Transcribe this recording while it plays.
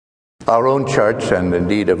our own church, and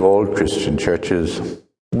indeed of all Christian churches,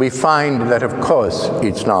 we find that, of course,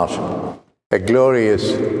 it's not a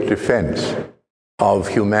glorious defense of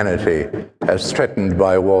humanity as threatened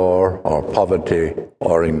by war or poverty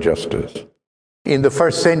or injustice. In the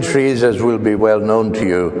first centuries, as will be well known to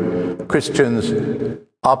you, Christians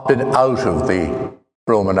opted out of the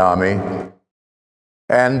Roman army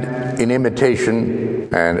and, in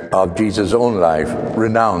imitation of Jesus' own life,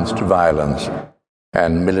 renounced violence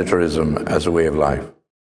and militarism as a way of life.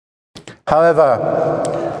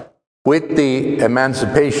 However, with the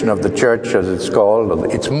emancipation of the church, as it's called,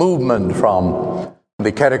 its movement from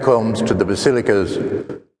the catacombs to the basilicas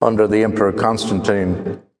under the Emperor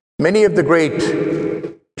Constantine, many of the great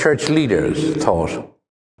church leaders thought,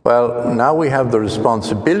 well, now we have the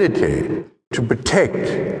responsibility to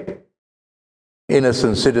protect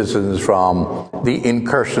innocent citizens from the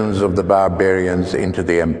incursions of the barbarians into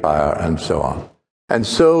the empire and so on. And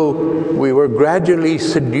so we were gradually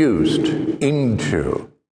seduced into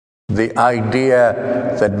the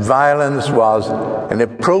idea that violence was an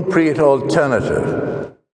appropriate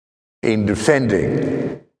alternative in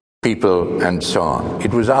defending people and so on.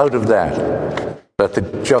 It was out of that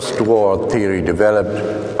the just war theory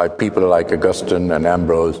developed by people like Augustine and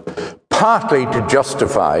Ambrose, partly to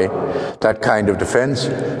justify that kind of defense,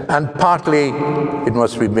 and partly, it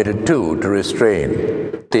must be admitted too, to restrain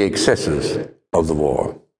the excesses of the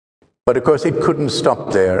war. But of course it couldn't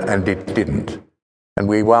stop there, and it didn't. And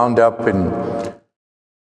we wound up in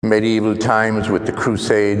medieval times with the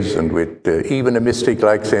Crusades and with even a mystic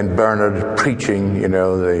like St. Bernard preaching,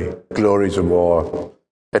 the glories of war.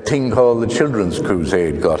 A thing called the Children's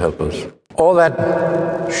Crusade, God help us. All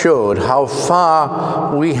that showed how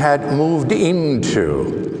far we had moved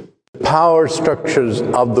into power structures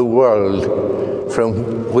of the world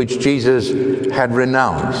from which Jesus had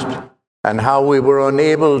renounced, and how we were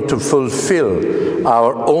unable to fulfill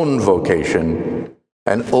our own vocation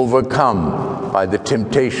and overcome by the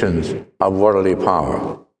temptations of worldly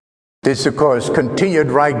power. This, of course, continued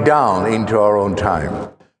right down into our own time.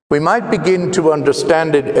 We might begin to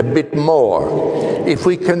understand it a bit more if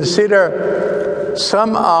we consider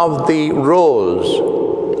some of the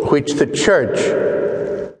roles which the church,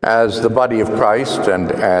 as the body of Christ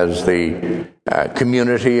and as the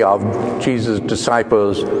community of Jesus'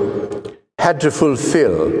 disciples, had to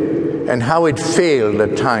fulfill, and how it failed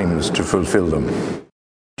at times to fulfill them.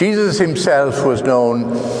 Jesus himself was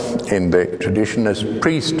known in the tradition as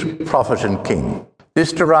priest, prophet, and king.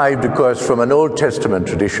 This derived, of course, from an Old Testament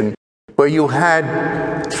tradition where you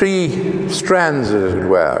had three strands, as it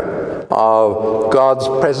were, of God's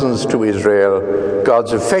presence to Israel,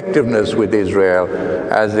 God's effectiveness with Israel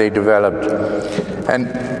as they developed,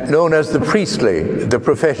 and known as the priestly, the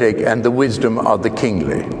prophetic, and the wisdom of the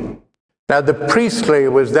kingly. Now, the priestly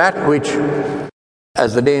was that which,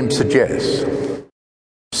 as the name suggests,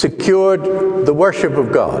 secured the worship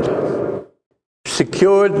of God,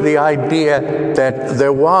 secured the idea that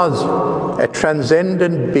there was a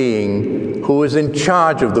transcendent being who was in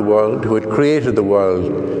charge of the world, who had created the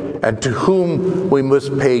world, and to whom we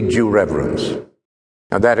must pay due reverence.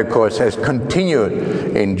 And that, of course, has continued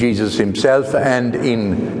in Jesus himself and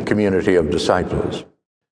in community of disciples.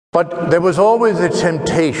 But there was always a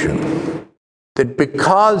temptation that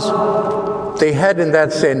because they had, in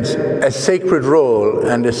that sense, a sacred role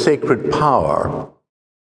and a sacred power,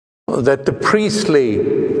 that the priestly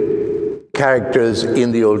characters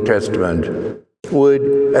in the Old Testament would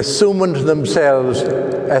assume unto themselves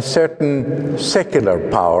a certain secular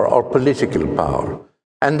power or political power.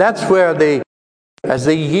 And that's where as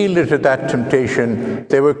they yielded to that temptation,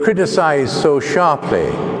 they were criticized so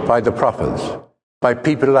sharply by the prophets, by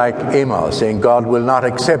people like Amos, saying, God will not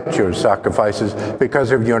accept your sacrifices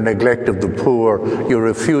because of your neglect of the poor, your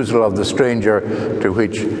refusal of the stranger, to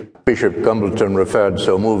which Bishop Gumbleton referred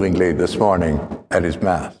so movingly this morning at his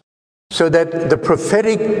Mass. So that the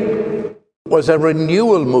prophetic was a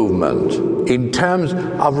renewal movement in terms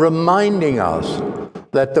of reminding us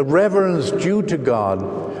that the reverence due to God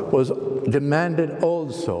was demanded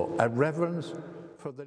also a reverence